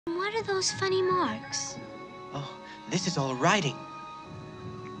What are those funny marks? Oh, this is all writing.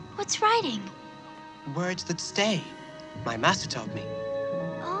 What's writing? Words that stay. My master taught me.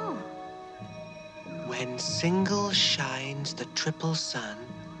 Oh. When single shines the triple sun,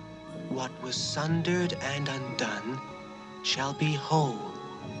 what was sundered and undone shall be whole,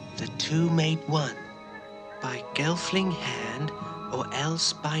 the two made one, by Gelfling hand or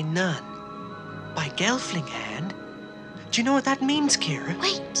else by none. By Gelfling hand? Do you know what that means, Keira?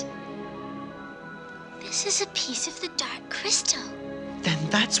 Wait. This is a piece of the dark crystal. Then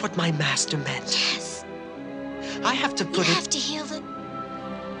that's what my master meant. Yes. I have to put You have to heal the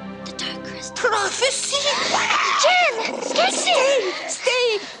dark crystal. Prophecy! Jen! Skeksis!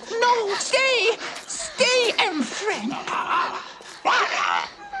 Stay! No, stay! Stay, friend.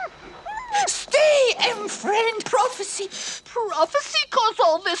 Stay, friend. Prophecy. Prophecy caused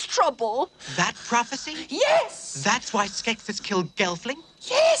all this trouble. That prophecy? Yes. That's why Skeksis killed Gelfling?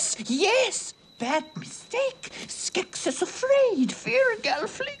 Yes, yes. Bad mistake. Skeksis afraid. Fear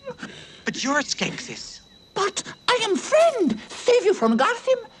Gelfling. But you're Skeksis. But I am friend. Save you from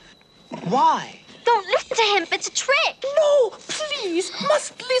Garthim. Why? Don't listen to him. It's a trick. No, please,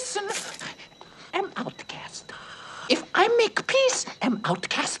 must listen. I'm outcast. If I make peace, I'm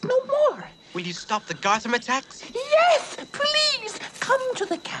outcast no more. Will you stop the Gartham attacks? Yes, please, come to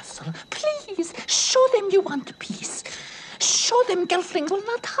the castle. Please, show them you want peace. Show them Gelflings will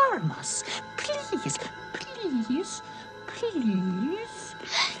not harm us. Please, please, please.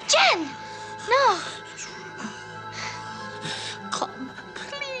 Jen! No. Come,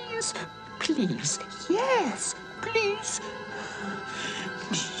 please, please, yes, please.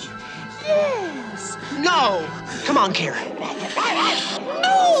 Yes. No! Come on, Keira.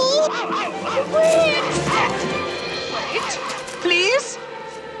 No! Wait! Wait, please?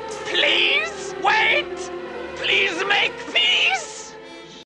 Please, wait! Please make